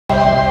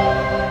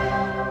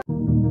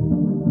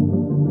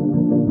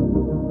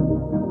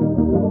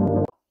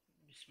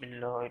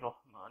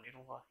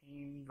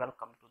Bismillahirrahmanirrahim.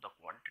 Welcome to the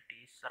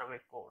quantity survey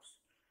course.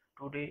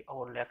 Today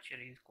our lecture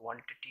is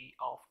quantity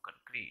of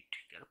concrete,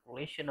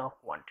 calculation of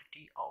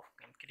quantity of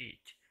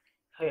concrete.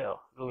 Here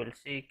we will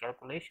see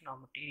calculation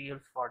of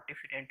materials for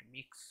different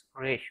mix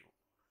ratio.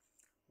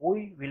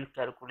 We will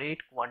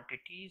calculate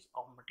quantities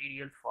of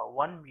materials for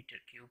 1 meter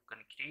cube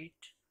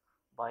concrete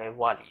by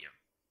volume.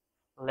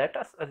 Let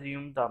us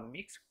assume the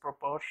mix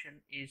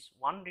proportion is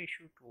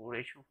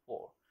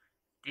 1:2:4.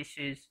 This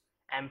is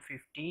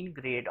M15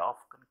 grade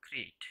of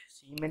concrete,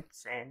 cement,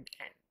 sand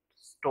and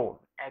stone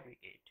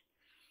aggregate.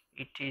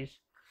 It is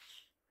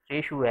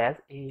ratio as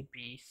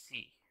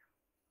ABC.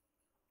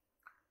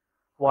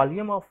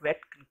 Volume of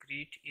wet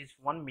concrete is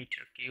 1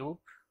 meter cube.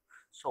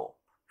 So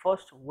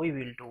first we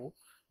will do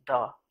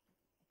the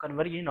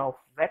conversion of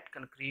wet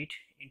concrete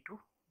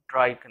into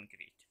dry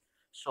concrete.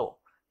 So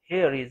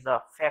here is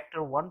the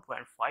factor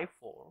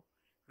 1.54,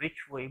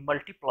 which we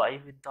multiply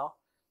with the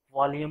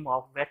volume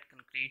of wet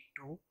concrete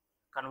to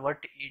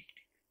convert it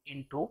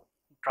into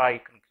dry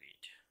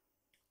concrete.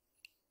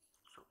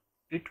 So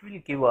it will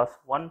give us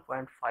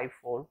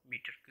 1.54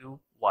 meter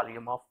cube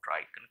volume of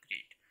dry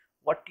concrete.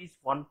 What is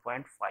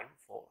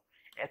 1.54?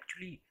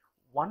 Actually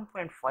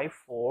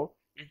 1.54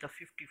 is the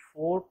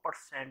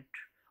 54%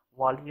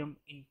 volume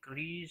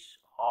increase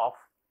of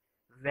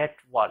wet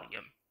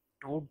volume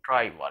to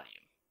dry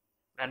volume.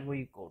 When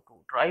we go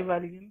to dry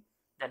volume,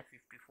 then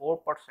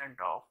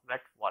 54% of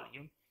wet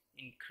volume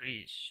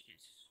increase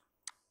is.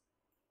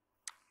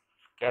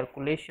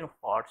 Calculation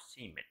for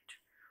cement.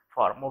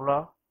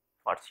 Formula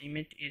for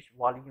cement is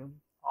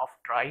volume of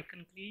dry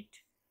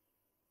concrete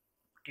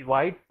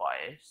divided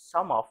by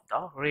sum of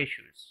the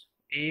ratios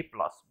A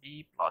plus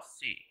B plus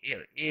C.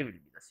 Here A will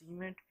be the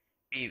cement,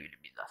 B will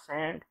be the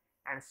sand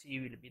and C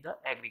will be the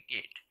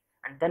aggregate,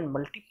 and then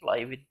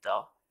multiply with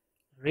the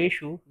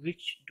ratio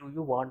which do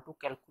you want to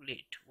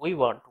calculate. We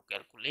want to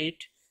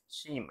calculate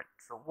cement,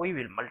 so we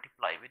will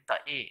multiply with the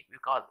A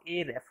because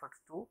A refers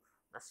to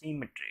the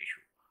cement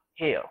ratio.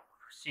 Here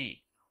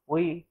see,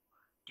 we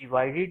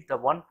divided the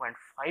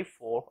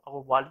 1.54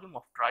 our volume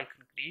of dry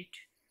concrete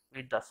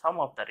with the sum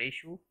of the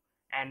ratio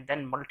and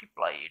then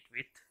multiply it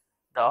with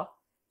the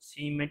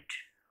cement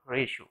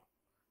ratio.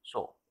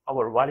 So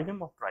our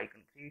volume of dry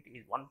concrete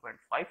is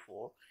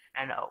 1.54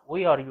 and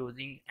we are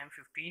using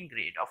M15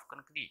 grade of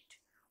concrete,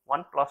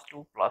 1 plus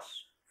 2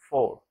 plus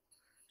 4.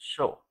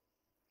 So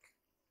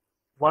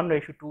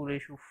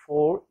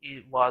 1:2:4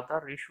 was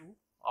the ratio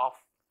of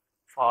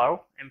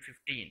for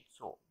M15.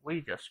 So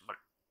we just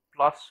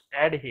plus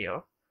add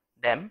here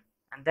them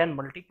and then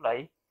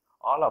multiply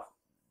all of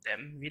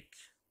them with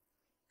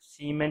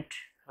cement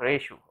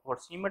ratio. Our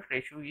cement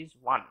ratio is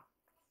 1.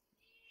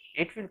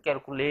 It will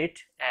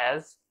calculate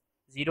as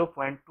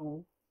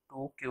 0.22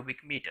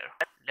 cubic meter.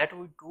 Let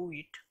me do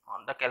it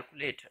on the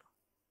calculator.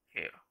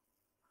 Here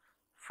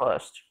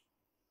first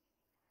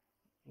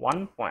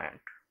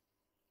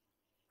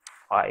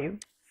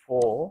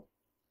 1.54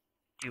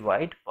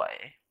 divided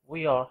by,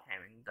 we are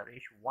having the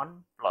ratio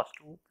 1 plus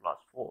 2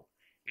 plus 4.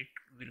 It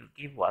will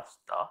give us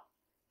the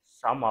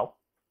sum of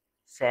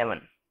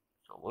 7.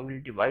 So we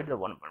will divide the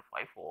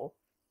 1.54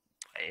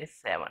 by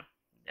 7.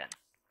 Then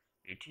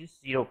it is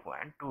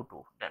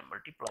 0.22. Then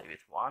multiply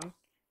with 1.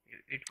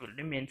 It will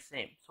remain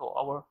same. So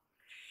our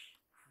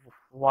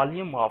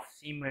volume of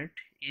cement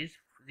is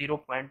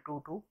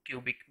 0.22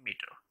 cubic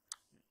meter.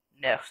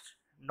 Next,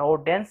 now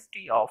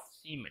density of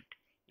cement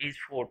is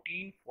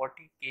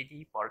 1440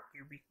 kg per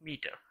cubic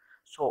meter.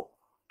 So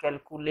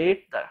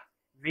calculate the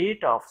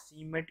weight of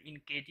cement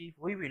in kg.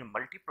 We will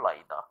multiply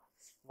the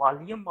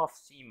volume of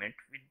cement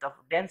with the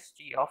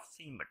density of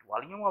cement.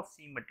 Volume of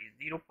cement is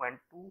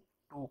 0.22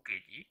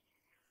 kg.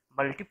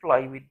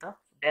 Multiply with the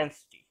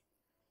density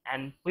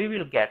and we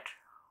will get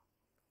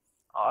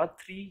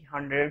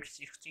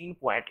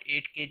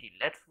 316.8 kg.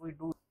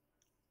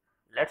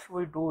 Let's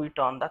we do it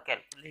on the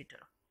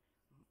calculator.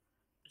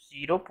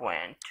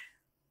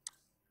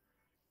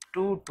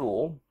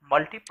 0.22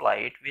 multiply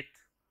it with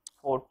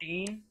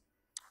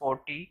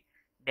 1440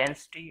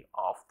 density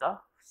of the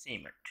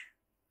cement.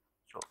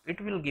 So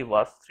it will give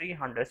us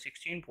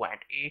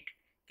 316.8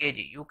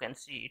 kg. You can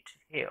see it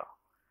here.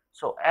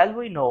 So as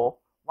we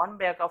know, one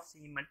bag of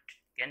cement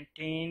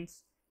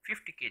contains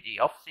 50 kg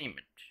of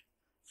cement.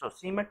 So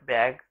cement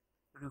bag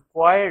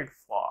required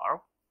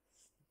for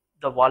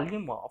the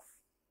volume of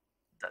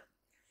the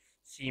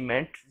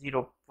cement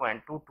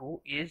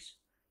 0.22 is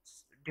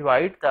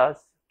divide the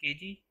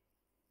kg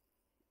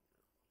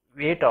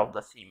weight of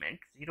the cement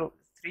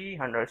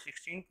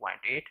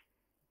 316.8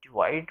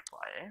 divided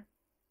by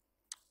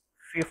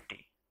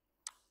 50.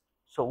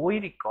 So we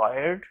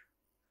required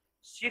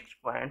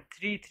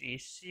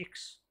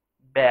 6.336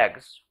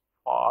 bags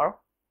of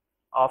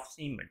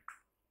cement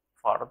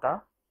for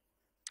the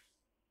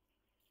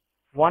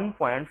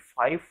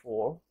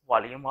 1.54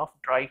 volume of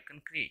dry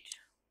concrete.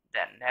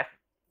 Then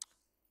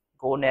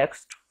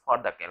next for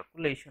the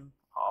calculation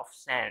of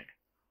sand.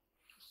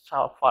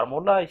 So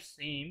formula is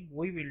same.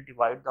 We will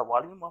divide the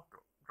volume of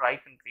dry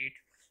concrete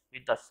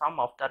with the sum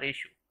of the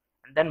ratio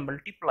and then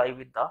multiply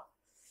with the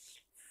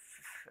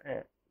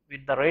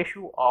with the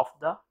ratio of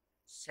the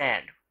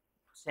sand.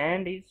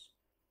 Sand is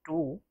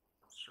 2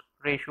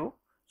 ratio,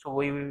 so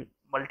we will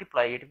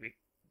multiply it with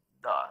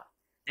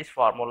this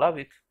formula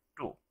with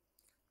 2.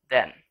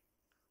 Then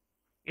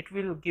it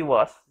will give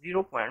us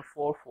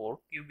 0.44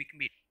 cubic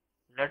meter.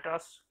 Let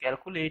us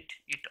calculate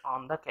it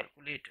on the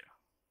calculator.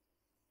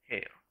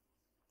 Here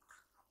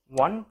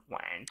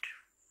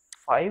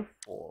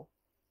 1.54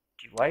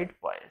 divided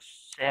by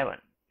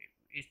 7,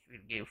 it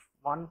will give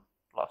 1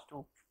 plus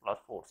 2 plus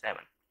 4,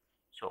 7.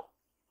 So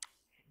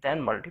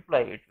then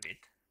multiply it with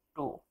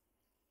 2,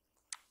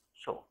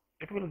 so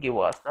it will give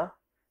us the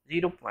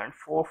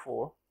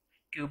 0.44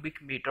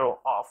 cubic meter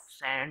of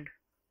sand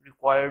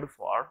required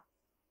for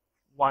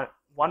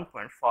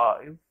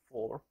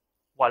 1.54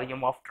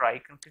 volume of dry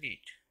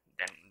concrete.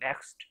 Then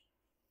next,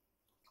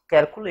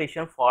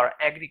 calculation for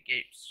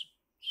aggregates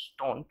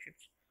stone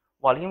chips.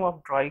 Volume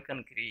of dry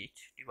concrete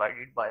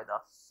divided by the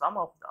sum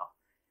of the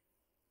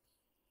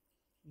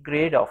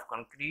grade of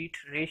concrete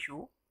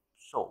ratio.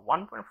 So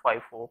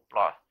 1.54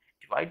 plus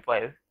divided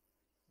by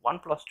 1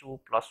 plus 2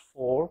 plus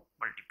 4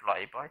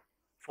 multiplied by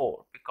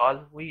 4,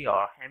 because we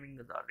are having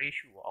the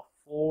ratio of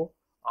 4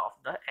 of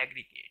the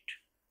aggregate.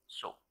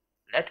 So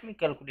let me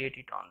calculate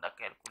it on the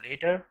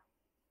calculator.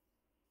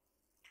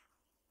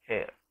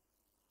 Here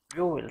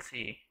you will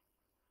see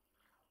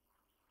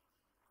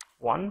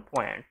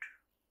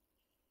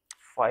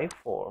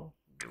 1.54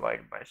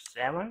 divided by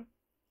 7,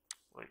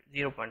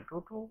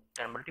 0.22,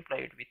 then multiply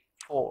it with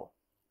 4.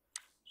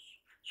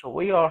 So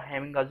we are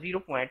having a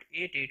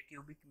 0.88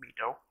 cubic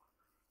meter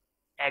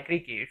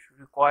aggregate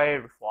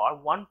required for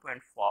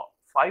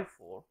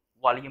 1.54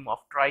 volume of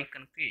dry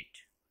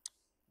concrete.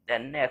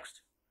 Then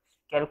next,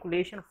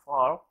 calculation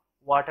for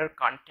water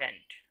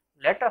content.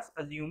 Let us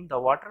assume the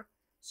water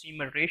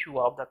cement ratio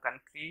of the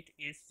concrete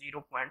is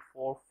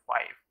 0.45.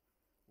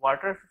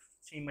 Water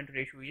cement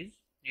ratio is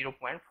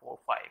 0.45.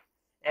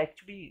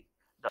 Actually,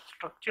 the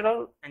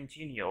structural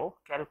engineer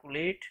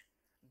calculate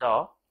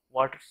the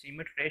water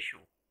cement ratio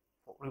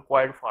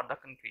required for the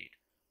concrete,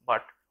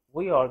 but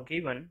we are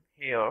given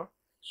here,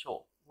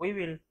 so we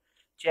will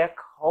check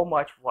how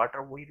much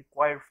water we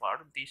require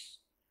for this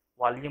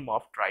volume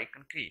of dry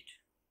concrete.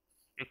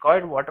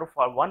 Required water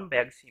for 1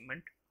 bag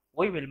cement,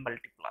 we will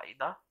multiply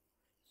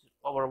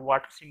our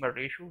water cement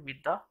ratio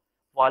with the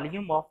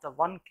volume of the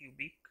 1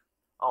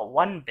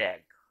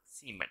 bag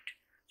cement.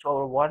 So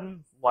our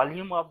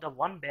volume of the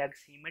 1 bag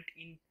cement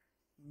in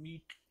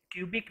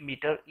cubic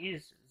meter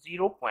is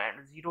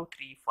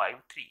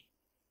 0.0353.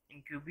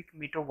 In cubic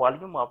meter,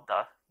 volume of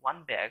the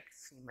 1 bag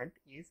cement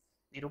is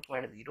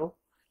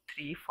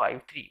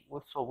 0.0353.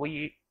 So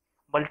we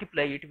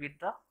multiply it with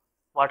the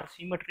water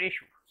cement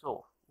ratio.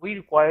 So we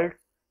required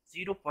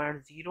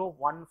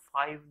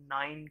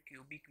 0.0159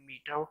 cubic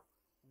meter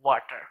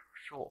water.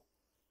 So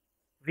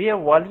where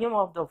volume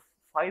of the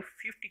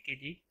 550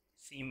 kg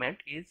cement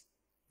is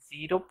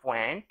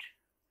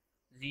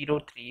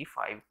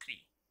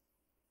 0.0353.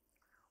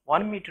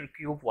 1 meter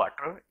cube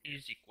water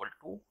is equal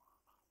to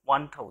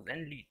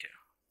 1000 liter.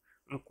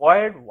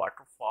 Required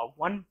water for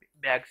 1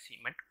 bag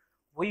cement,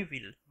 we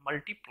will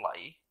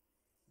multiply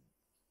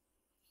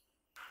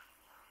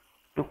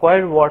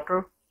required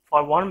water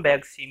for 1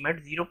 bag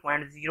cement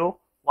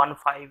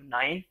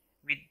 0.0159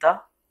 with the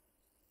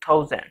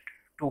 1000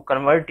 to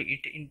convert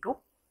it into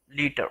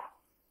liter,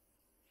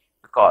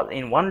 because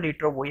in 1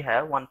 liter we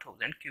have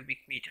 1000 cubic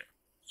meter.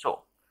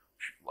 So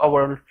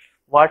our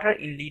water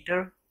in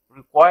liter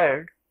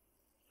required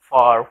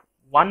for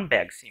 1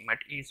 bag cement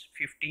is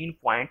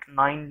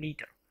 15.9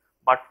 liter,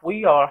 but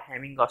we are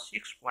having a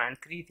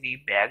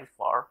 6.33 bags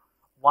for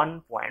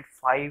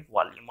 1.5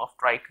 volume of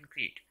dry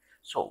concrete.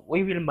 So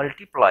we will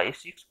multiply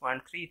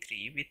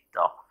 6.33 with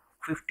the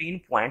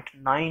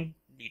 15.9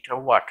 liter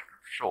water.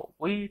 So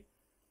we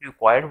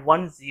required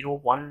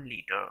 101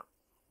 liter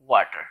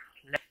water.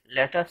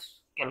 Let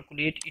us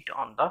calculate it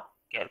on the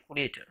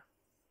calculator.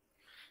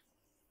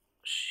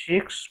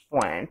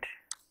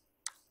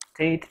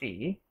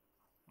 6.33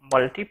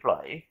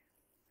 multiply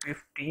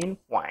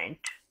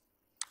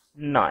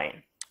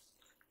 15.9,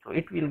 so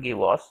it will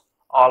give us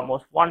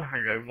almost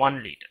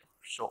 101 liter.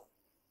 So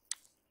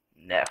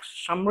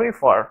next, summary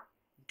for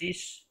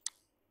this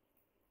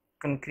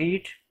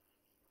concrete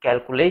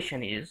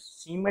calculation is: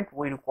 cement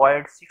we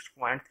required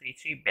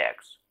 6.33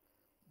 bags,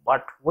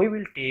 but we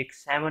will take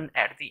 7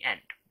 at the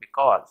end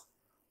because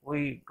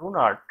we do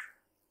not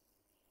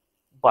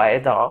buy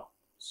the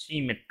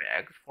cement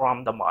bags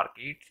from the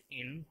market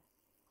in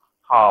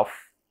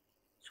half,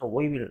 so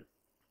we will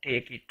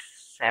take it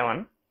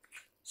 7.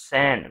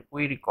 Sand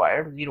we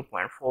required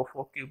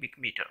 0.44 cubic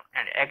meter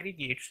and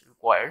aggregates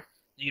required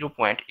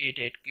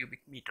 0.88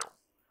 cubic meter.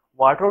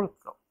 Water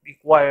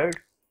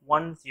required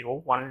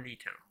 101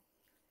 liter.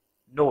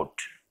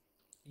 Note: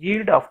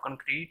 yield of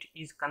concrete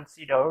is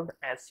considered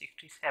as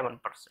 67%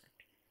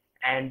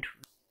 and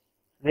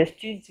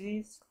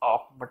wastages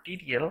of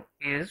material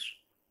is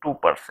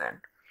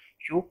 2%.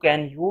 You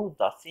can use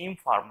the same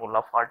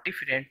formula for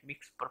different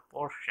mixed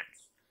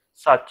proportions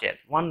such as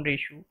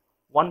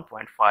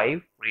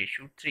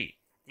 1:1.5:3.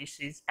 this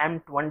is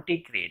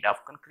M20 grade of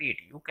concrete.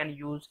 You can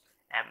use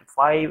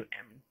M5,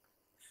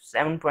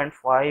 M7.5,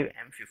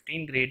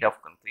 M15 grade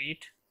of concrete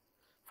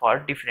for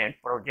different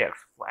projects,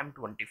 for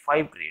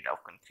M25 grade of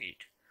concrete.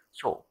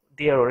 So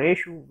their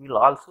ratio will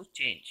also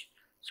change.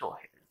 So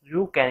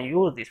you can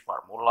use this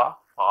formula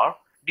for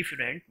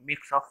different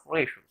mix of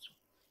ratios.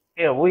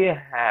 Here we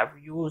have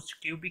used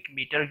cubic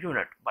meter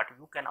unit, but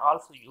you can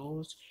also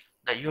use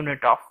the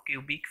unit of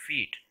cubic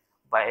feet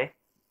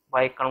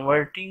by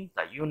converting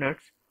the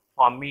units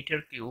from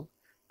meter cube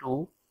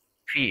to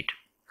feet.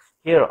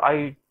 Here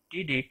I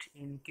did it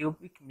in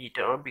cubic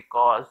meter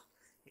because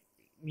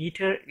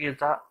meter is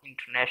the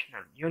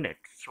international unit,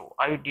 so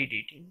I did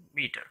it in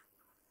meter.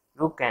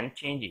 You can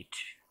change it.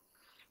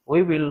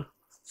 We will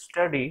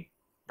study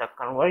the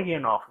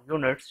conversion of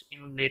units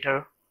in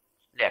later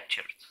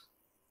lectures.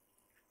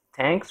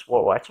 Thanks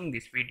for watching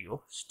this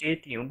video. Stay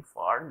tuned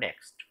for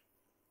next.